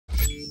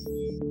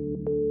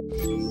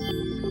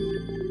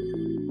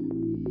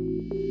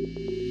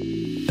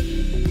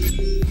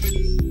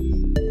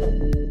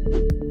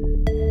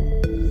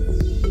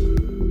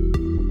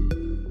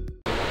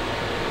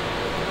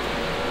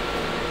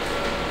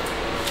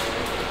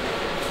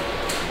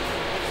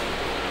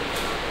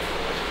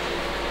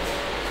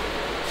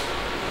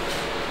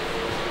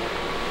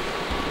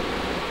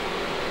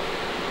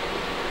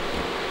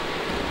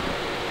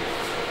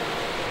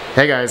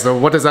Hey guys, so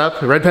what is up?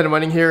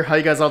 RedPandaMining here. How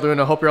you guys all doing?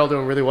 I hope you're all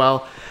doing really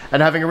well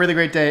and having a really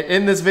great day.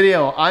 In this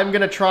video, I'm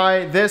gonna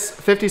try this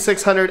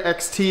 5600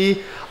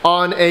 XT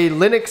on a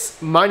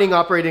Linux mining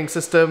operating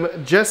system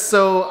just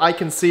so I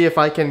can see if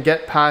I can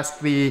get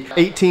past the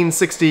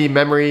 1860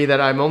 memory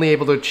that I'm only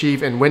able to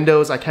achieve in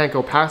Windows. I can't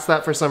go past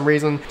that for some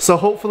reason. So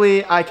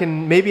hopefully I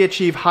can maybe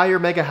achieve higher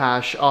mega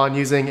hash on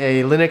using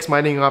a Linux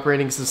mining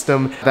operating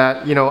system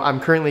that, you know,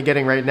 I'm currently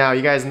getting right now.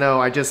 You guys know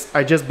I just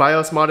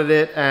BIOS modded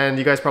it, and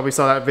you guys probably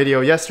saw that video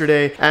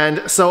yesterday.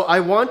 And so I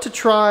want to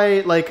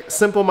try like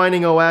Simple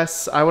Mining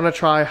OS, I want to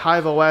try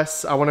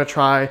HiveOS, I want to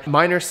try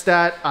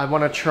MinerStat, I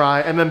want to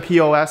try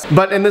MMPOS.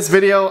 But in this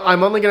video,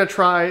 I'm only going to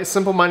try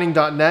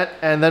SimpleMining.net,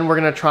 and then we're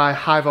going to try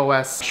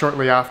HiveOS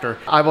shortly after.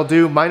 I will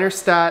do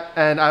MinerStat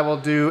and I will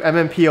do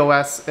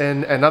MMPOS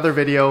in another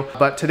video,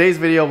 but today's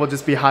video will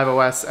just be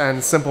HiveOS and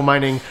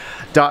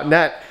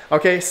SimpleMining.net.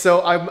 Okay,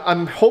 so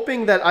I'm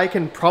hoping that I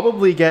can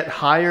probably get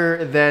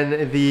higher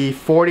than the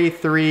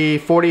 43,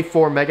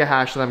 44 mega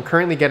hash that I'm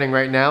currently getting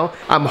right now.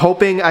 I'm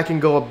hoping I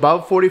can go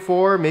above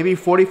 44, maybe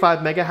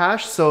 45 mega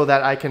hash, so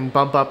that I can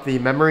bump up the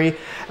memory,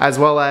 as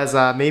well as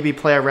maybe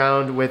play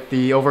around with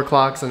the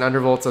overclocks and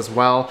undervolts as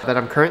well that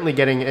I'm currently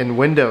getting in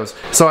Windows.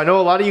 So I know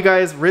a lot of you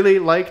guys really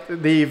liked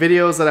the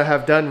videos that I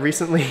have done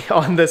recently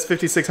on this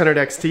 5600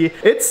 XT.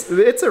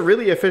 It's a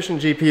really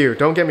efficient GPU,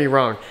 don't get me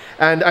wrong.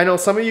 And I know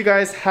some of you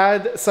guys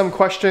had some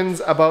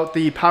questions about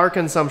the power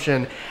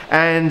consumption,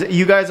 and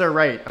you guys are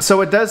right.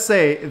 So it does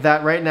say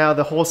that right now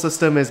the whole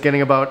system is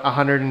getting about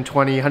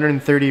 120,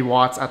 130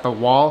 watts at the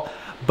wall,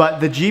 but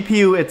the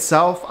GPU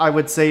itself, I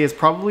would say, is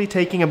probably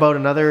taking about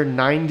another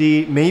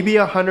 90, maybe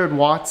 100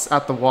 watts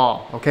at the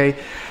wall, okay?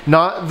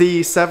 Not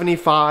the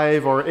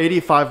 75 or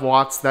 85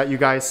 watts that you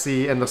guys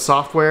see in the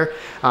software.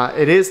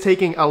 It is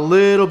taking a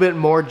little bit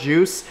more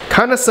juice,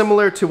 kind of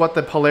similar to what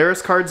the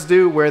Polaris cards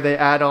do, where they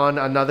add on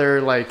another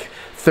like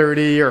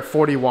 30 or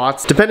 40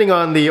 watts, depending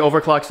on the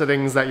overclock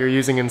settings that you're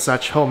using and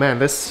such. Oh man,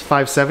 this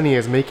 570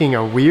 is making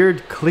a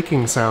weird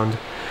clicking sound.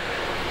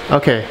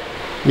 Okay.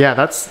 Yeah,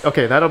 that's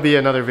okay. That'll be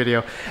another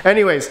video.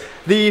 Anyways,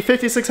 the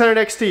 5600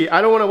 XT,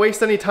 I don't want to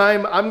waste any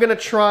time. I'm gonna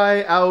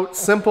try out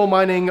Simple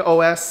Mining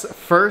OS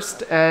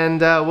first, and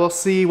we'll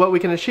see what we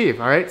can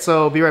achieve. All right,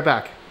 so be right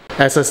back.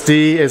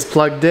 SSD is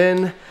plugged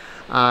in.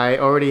 I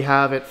already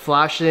have it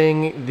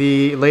flashing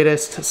the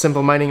latest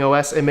Simple Mining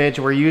OS image.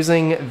 We're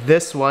using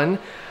this one,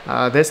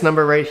 this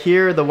number right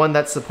here, the one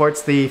that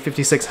supports the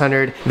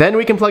 5600. Then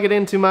we can plug it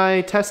into my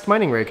test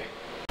mining rig.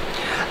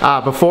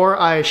 Before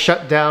I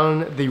shut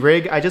down the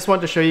rig, I just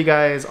want to show you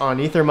guys on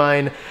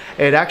Ethermine,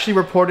 it actually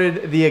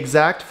reported the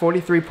exact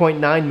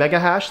 43.9 mega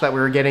hash that we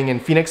were getting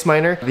in Phoenix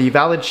Miner. The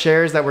valid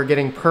shares that we're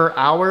getting per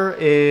hour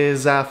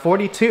is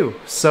 42.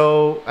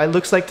 So it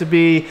looks like to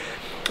be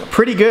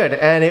pretty good,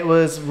 and it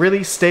was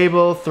really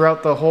stable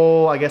throughout the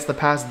whole, I guess, the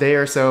past day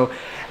or so.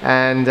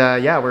 And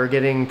yeah, we're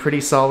getting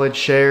pretty solid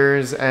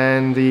shares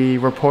and the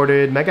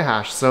reported mega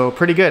hash, so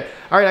pretty good.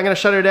 All right, I'm gonna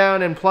shut her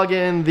down and plug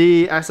in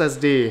the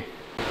SSD.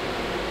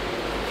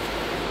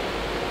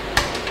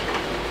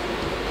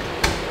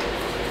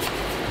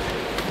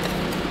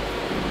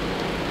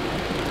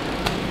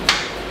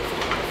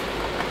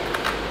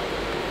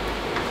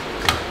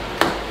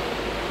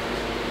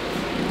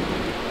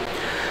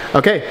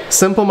 Okay,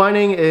 Simple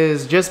Mining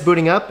is just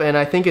booting up, and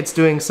I think it's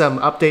doing some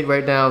update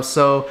right now,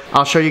 so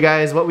I'll show you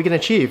guys what we can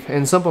achieve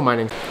in Simple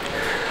Mining.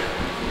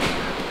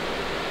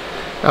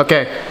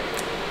 Okay,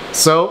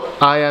 so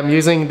I am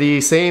using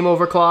the same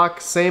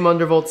overclock, same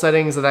undervolt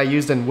settings that I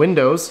used in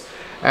Windows.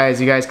 As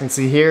you guys can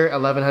see here,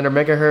 1100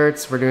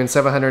 megahertz, we're doing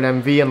 700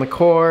 MV on the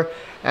core,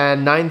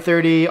 and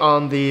 930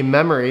 on the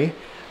memory.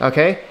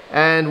 Okay,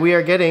 and we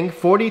are getting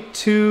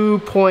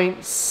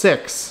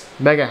 42.6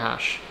 mega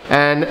hash.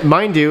 And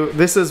mind you,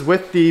 this is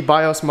with the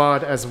BIOS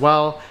mod as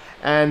well,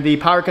 and the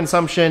power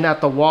consumption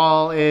at the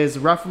wall is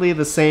roughly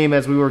the same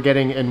as we were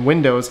getting in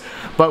Windows,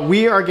 but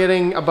we are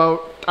getting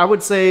about, I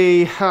would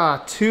say,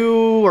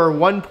 2 or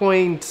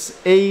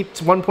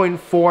 1.8,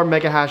 1.4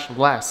 mega hash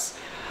less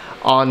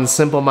on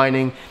Simple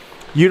Mining,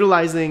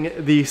 utilizing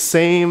the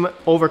same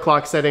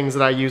overclock settings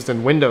that I used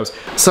in Windows.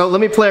 So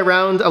let me play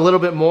around a little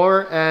bit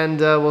more, and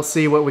we'll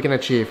see what we can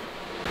achieve.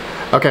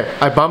 Okay,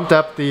 I bumped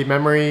up the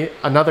memory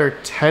another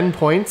 10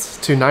 points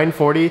to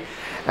 940,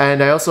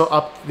 and I also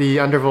upped the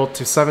undervolt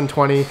to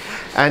 720,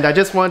 and I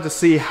just wanted to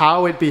see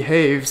how it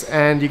behaves.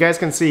 And you guys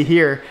can see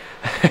here,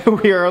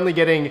 we are only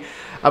getting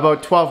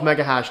about 12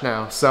 mega hash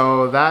now,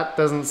 so that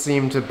doesn't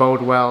seem to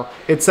bode well.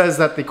 It says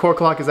that the core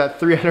clock is at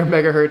 300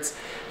 megahertz,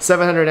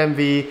 700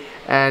 MV,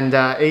 and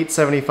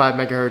 875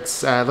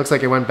 megahertz. Looks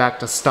like it went back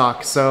to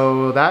stock,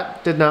 so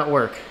that did not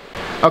work.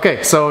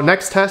 Okay, so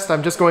next test,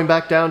 I'm just going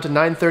back down to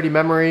 930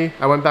 memory.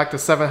 I went back to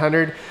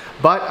 700,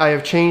 but I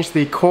have changed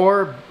the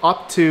core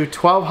up to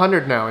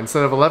 1200 now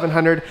instead of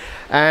 1100,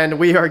 and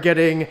we are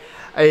getting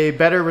a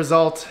better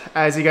result,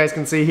 as you guys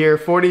can see here,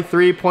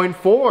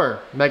 43.4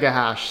 mega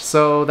hash.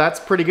 So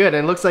that's pretty good,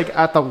 and it looks like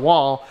at the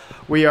wall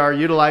we are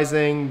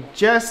utilizing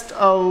just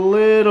a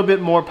little bit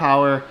more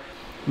power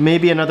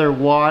maybe another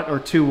watt or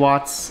 2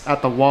 watts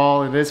at the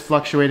wall. It is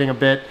fluctuating a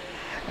bit,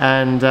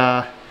 and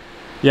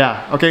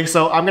yeah, okay,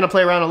 so I'm gonna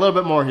play around a little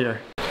bit more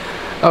here.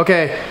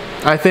 Okay,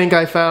 I think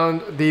I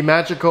found the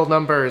magical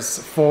numbers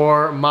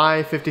for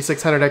my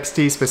 5600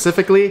 XT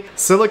specifically.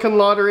 Silicon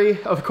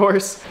Lottery, of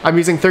course. I'm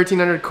using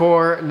 1300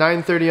 core,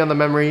 930 on the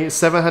memory,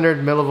 700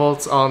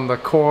 millivolts on the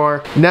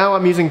core. Now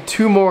I'm using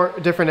 2 more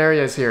different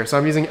areas here. So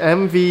I'm using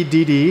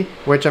MVDD,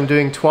 which I'm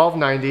doing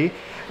 1290,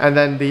 and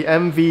then the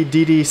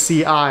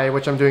MVDD-CI,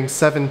 which I'm doing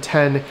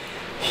 710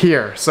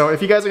 here. So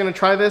if you guys are gonna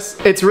try this,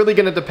 it's really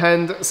gonna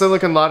depend.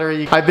 Silicon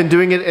Lottery, I've been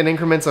doing it in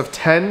increments of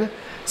 10.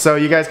 So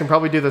you guys can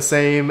probably do the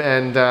same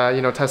and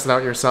you know, test it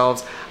out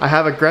yourselves. I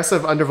have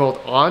aggressive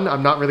undervolt on.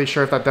 I'm not really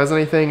sure if that does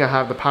anything. I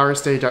have the power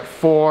stage at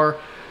 4,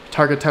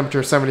 target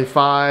temperature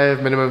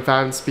 75, minimum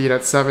fan speed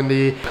at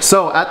 70.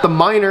 So at the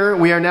miner,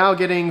 we are now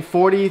getting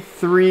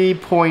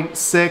 43.6,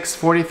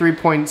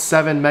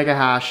 43.7 mega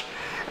hash.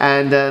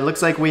 And it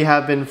looks like we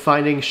have been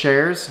finding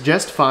shares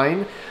just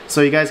fine.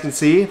 So you guys can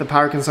see the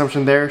power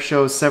consumption there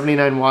shows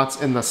 79 watts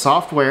in the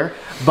software.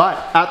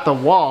 But at the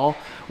wall,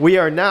 we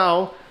are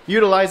now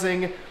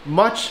utilizing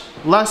much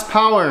less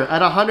power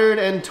at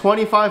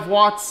 125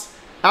 watts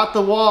at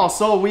the wall.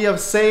 So we have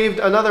saved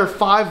another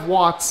 5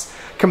 watts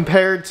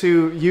compared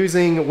to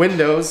using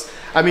Windows.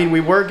 I mean,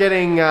 we were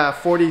getting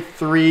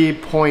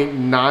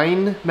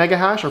 43.9 mega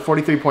hash or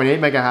 43.8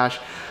 mega hash.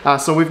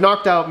 So we've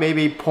knocked out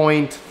maybe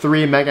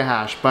 0.3 mega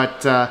hash,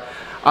 but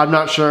I'm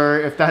not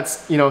sure if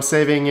that's, you know,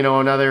 saving, you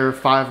know, another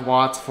 5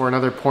 watts for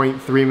another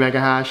 0.3 mega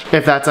hash,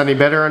 if that's any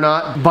better or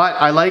not. But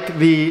I like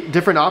the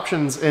different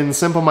options in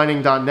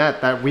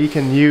simplemining.net that we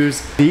can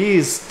use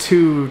these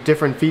 2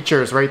 different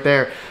features right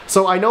there.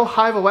 So I know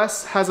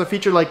HiveOS has a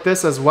feature like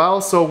this as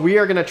well, so we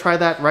are gonna try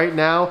that right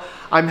now.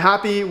 I'm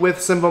happy with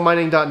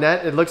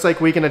simplemining.net. It looks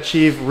like we can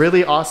achieve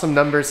really awesome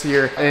numbers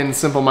here in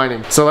Simple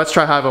Mining. So let's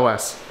try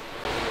HiveOS.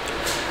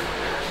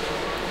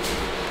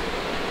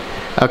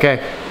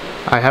 Okay.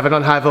 I have it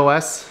on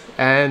HiveOS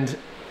and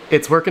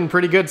it's working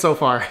pretty good so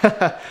far.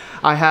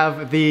 I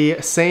have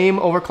the same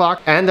overclock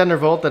and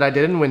undervolt that I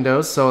did in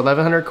Windows, so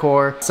 1100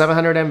 core,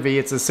 700 MV,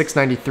 it's a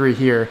 693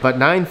 here, but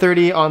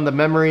 930 on the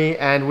memory,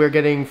 and we're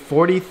getting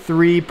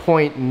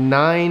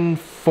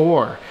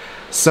 43.94.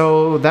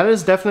 So that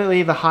is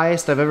definitely the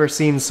highest I've ever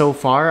seen so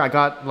far. I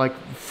got like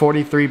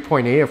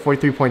 43.8 or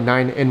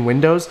 43.9 in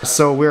Windows.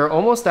 So we're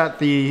almost at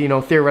the, you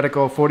know,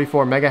 theoretical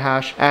 44 mega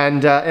hash.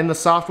 And in the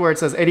software it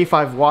says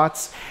 85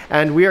 watts.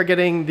 And we are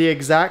getting the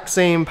exact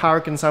same power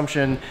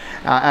consumption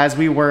as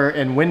we were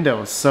in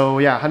Windows. So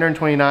yeah,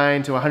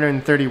 129 to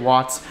 130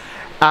 watts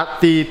at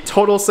the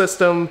total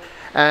system.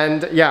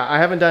 And yeah, I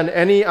haven't done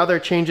any other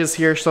changes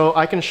here, so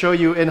I can show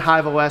you in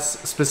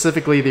HiveOS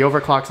specifically the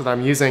overclocks that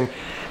I'm using.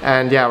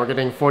 And yeah, we're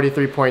getting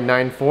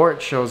 43.94,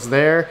 it shows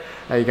there.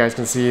 You guys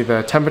can see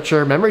the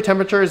temperature. Memory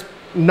temperature is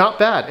not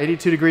bad,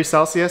 82 degrees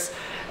Celsius.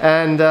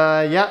 And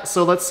yeah,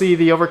 so let's see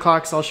the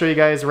overclocks. I'll show you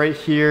guys right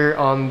here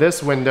on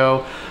this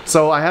window.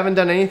 So I haven't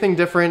done anything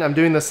different. I'm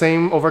doing the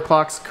same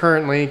overclocks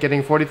currently,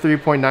 getting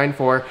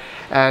 43.94.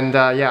 And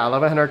yeah,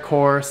 1100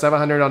 core,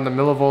 700 on the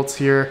millivolts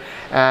here,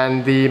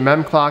 and the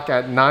mem clock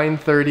at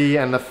 930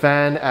 and the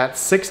fan at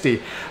 60.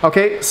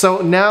 Okay,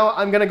 so now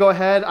I'm gonna go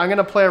ahead, I'm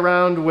gonna play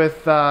around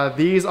with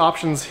these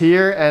options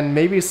here and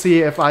maybe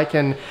see if I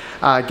can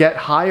get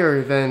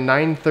higher than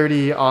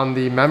 930 on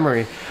the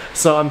memory.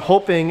 So I'm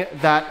hoping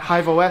that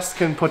HiveOS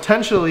can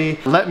potentially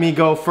let me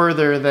go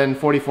further than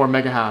 44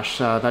 mega hash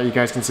that you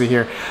guys can see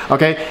here.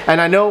 Okay, and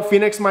I know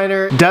Phoenix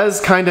Miner does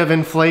kind of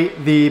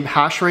inflate the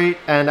hash rate,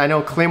 and I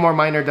know Claymore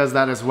Miner does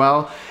that as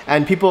well.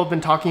 And people have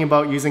been talking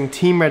about using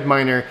Team Red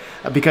Miner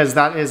because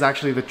that is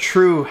actually the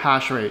true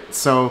hash rate.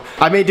 So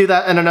I may do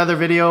that in another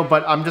video,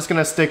 but I'm just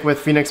gonna stick with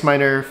Phoenix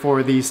Miner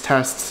for these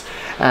tests.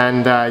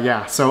 And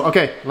yeah, so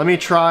okay, let me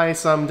try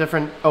some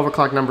different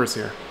overclock numbers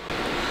here.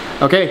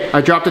 Okay, I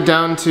dropped it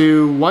down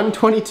to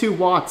 122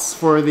 watts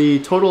for the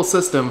total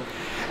system.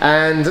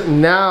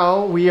 And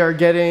now we are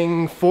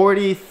getting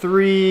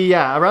 43,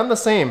 yeah, around the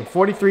same,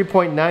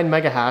 43.9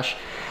 mega hash.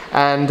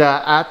 And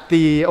at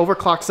the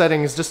overclock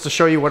settings, just to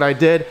show you what I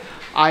did,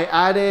 I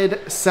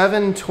added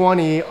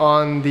 720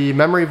 on the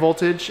memory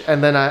voltage,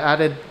 and then I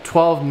added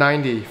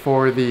 1290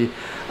 for the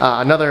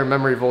another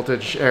memory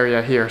voltage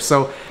area here.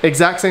 So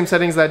exact same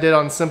settings that I did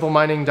on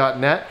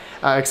simplemining.net.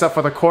 Except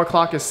for the core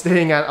clock is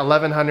staying at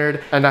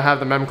 1100 and I have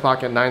the mem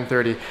clock at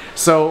 930.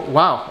 So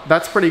wow,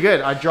 that's pretty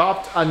good. I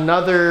dropped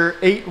another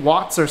 8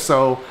 watts or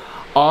so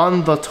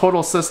on the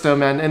total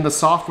system, and in the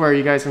software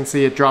you guys can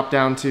see it dropped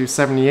down to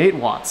 78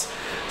 watts.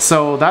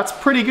 So that's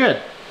pretty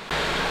good.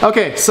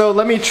 Okay, so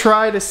let me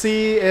try to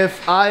see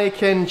if I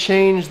can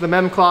change the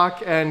mem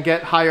clock and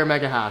get higher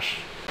mega hash.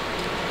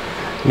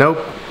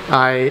 Nope.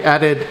 I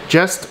added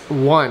just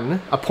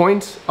a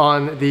point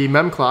on the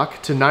mem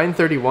clock to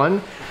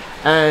 931.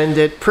 And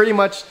it pretty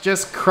much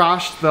just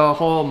crashed the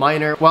whole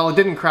miner. Well, it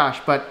didn't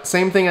crash, but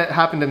same thing that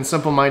happened in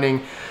Simple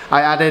Mining.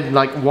 I added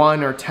like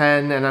 1 or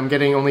 10 and I'm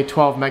getting only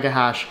 12 mega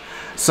hash.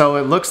 So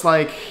it looks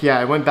like,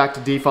 yeah, it went back to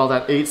default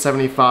at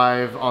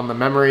 875 on the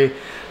memory.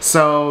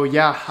 So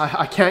yeah,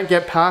 I can't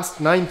get past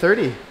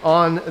 930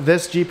 on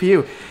this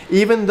GPU,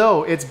 even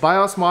though it's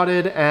BIOS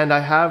modded and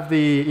I have the,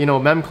 you know,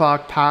 mem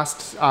clock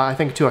past I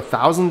think to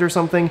 1000 or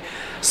something.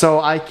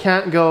 So I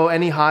can't go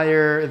any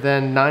higher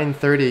than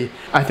 930.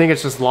 I think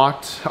it's just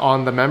locked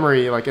on the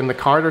memory, like in the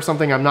card or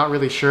something. I'm not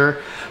really sure.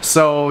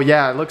 So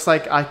yeah, it looks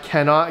like I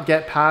cannot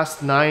get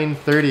past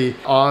 930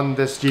 on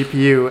this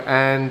GPU,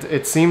 and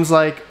it seems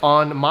like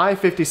on my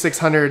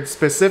 5600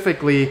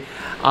 specifically,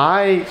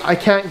 I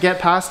can't get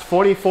past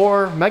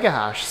 44 mega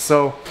hash.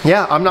 So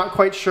yeah, I'm not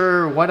quite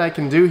sure what I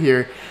can do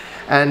here.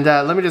 And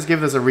let me just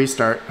give this a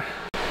restart.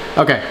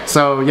 Okay,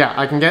 so yeah,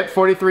 I can get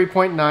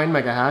 43.9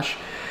 mega hash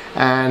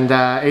and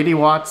 80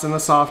 watts in the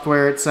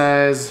software, it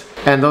says.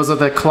 And those are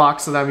the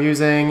clocks that I'm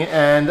using.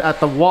 And at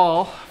the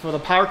wall, for the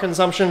power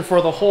consumption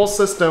for the whole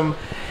system,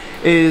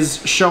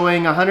 is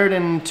showing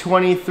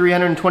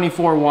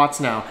 324 watts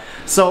now.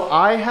 So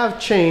I have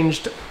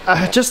changed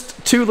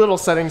just two little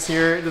settings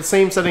here, the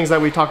same settings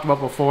that we talked about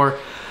before.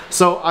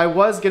 So I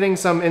was getting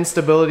some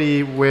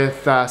instability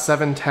with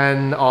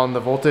 710 on the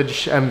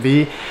voltage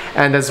MV,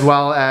 and as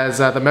well as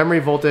the memory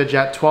voltage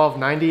at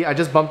 1290. I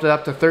just bumped it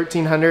up to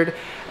 1300,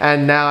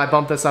 and now I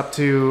bumped this up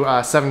to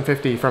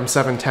 750 from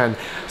 710.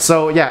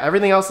 So yeah,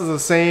 everything else is the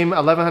same.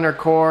 1100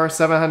 core,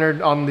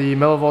 700 on the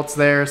millivolts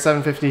there,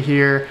 750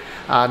 here,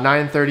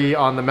 930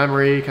 on the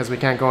memory because we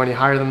can't go any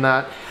higher than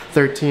that.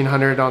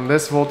 1300 on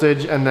this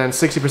voltage, and then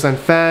 60%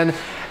 fan.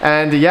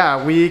 And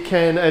yeah, we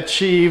can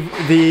achieve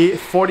the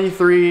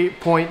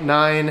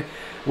 43.9,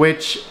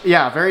 which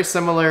yeah, very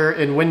similar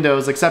in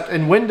Windows, except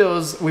in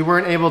Windows we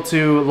weren't able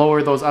to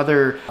lower those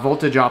other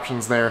voltage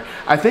options there.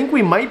 I think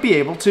we might be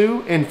able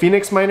to in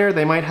Phoenix Miner.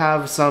 They might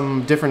have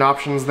some different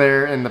options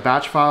there in the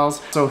batch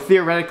files. So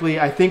theoretically,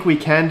 I think we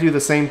can do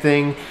the same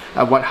thing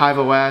what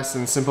HiveOS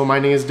and Simple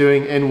Mining is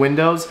doing in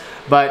Windows.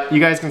 But you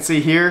guys can see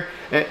here,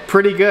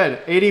 pretty good,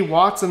 80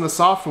 watts in the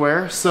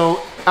software.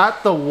 So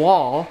at the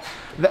wall,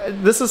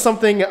 this is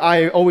something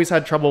I always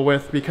had trouble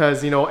with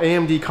because, you know,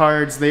 AMD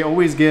cards, they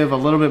always give a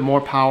little bit more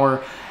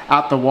power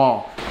at the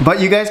wall. But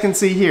you guys can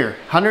see here,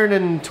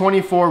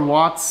 124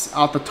 watts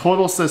out the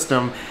total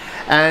system.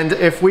 And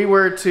if we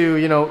were to,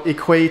 you know,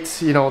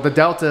 equate, you know, the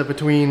delta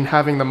between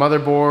having the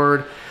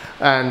motherboard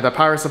and the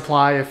power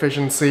supply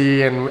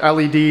efficiency and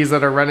LEDs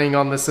that are running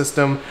on the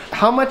system,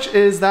 how much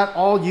is that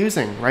all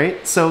using,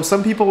 right? So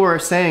some people were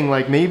saying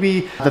like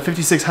maybe the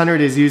 5600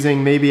 is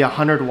using maybe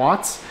 100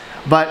 watts.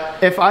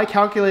 But if I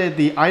calculated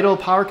the idle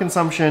power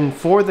consumption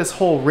for this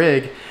whole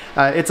rig,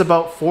 it's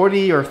about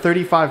 40 or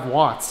 35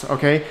 watts,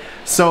 okay?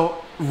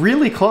 So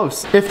really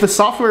close. If the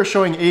software is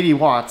showing 80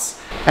 watts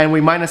and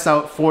we minus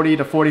out 40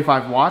 to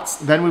 45 watts,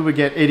 then we would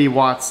get 80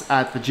 watts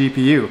at the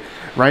GPU,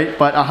 right?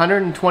 But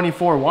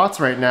 124 watts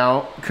right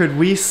now, could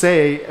we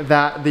say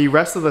that the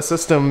rest of the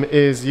system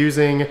is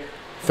using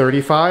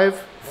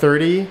 35,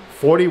 30,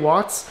 40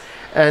 watts,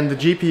 and the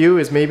GPU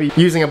is maybe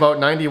using about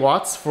 90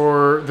 watts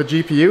for the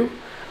GPU?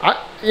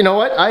 You know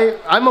what?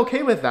 I'm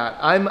okay with that.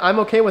 I'm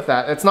okay with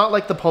that. It's not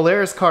like the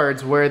Polaris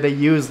cards where they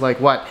use like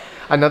what,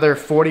 another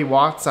 40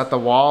 watts at the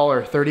wall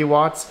or 30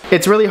 watts.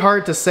 It's really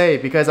hard to say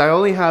because I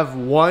only have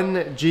one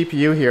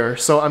GPU here.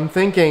 So I'm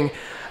thinking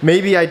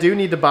maybe I do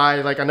need to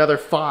buy like another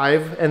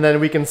 5, and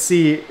then we can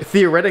see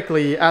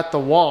theoretically at the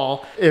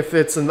wall if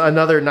it's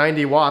another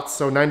 90 watts,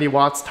 so 90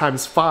 watts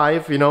times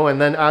 5, you know,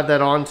 and then add that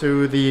on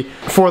to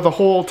for the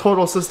whole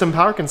total system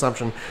power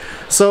consumption.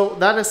 So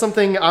that is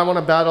something I want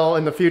to battle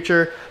in the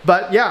future.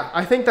 But yeah,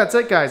 I think that's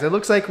it, guys. It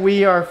looks like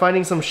we are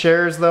finding some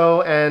shares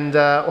though, and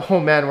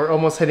oh man, we're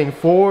almost hitting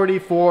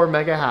 44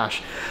 mega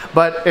hash.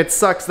 But it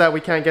sucks that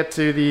we can't get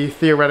to the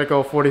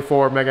theoretical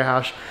 44 mega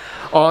hash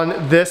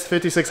on this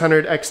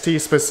 5600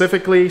 XT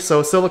specifically.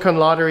 So Silicon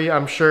Lottery,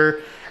 I'm sure.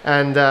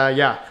 And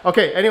yeah,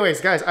 okay,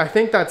 anyways guys, I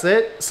think that's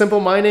it.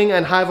 Simple Mining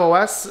and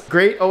HiveOS,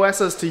 great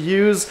OSs to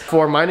use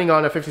for mining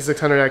on a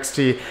 5600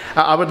 XT.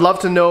 I would love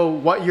to know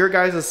what your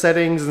guys'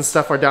 settings and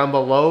stuff are down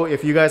below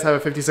if you guys have a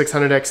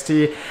 5600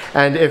 XT,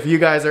 and if you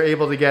guys are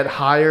able to get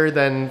higher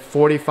than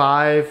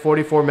 45,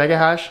 44 mega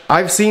hash.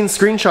 I've seen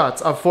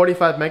screenshots of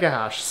 45 mega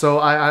hash,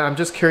 so I'm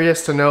just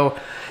curious to know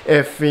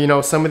if, you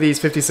know, some of these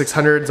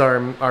 5600s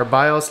are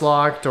BIOS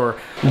locked or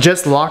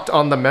just locked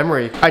on the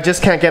memory. I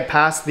just can't get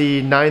past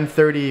the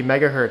 930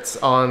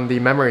 megahertz on the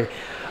memory.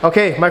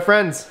 Okay, my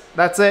friends,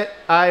 that's it.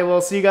 I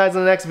will see you guys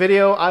in the next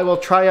video. I will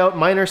try out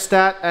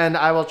MinerStat and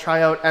I will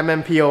try out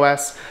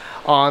MMPOS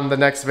on the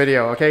next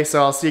video. Okay,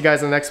 so I'll see you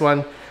guys in the next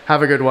one.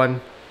 Have a good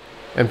one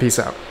and peace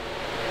out.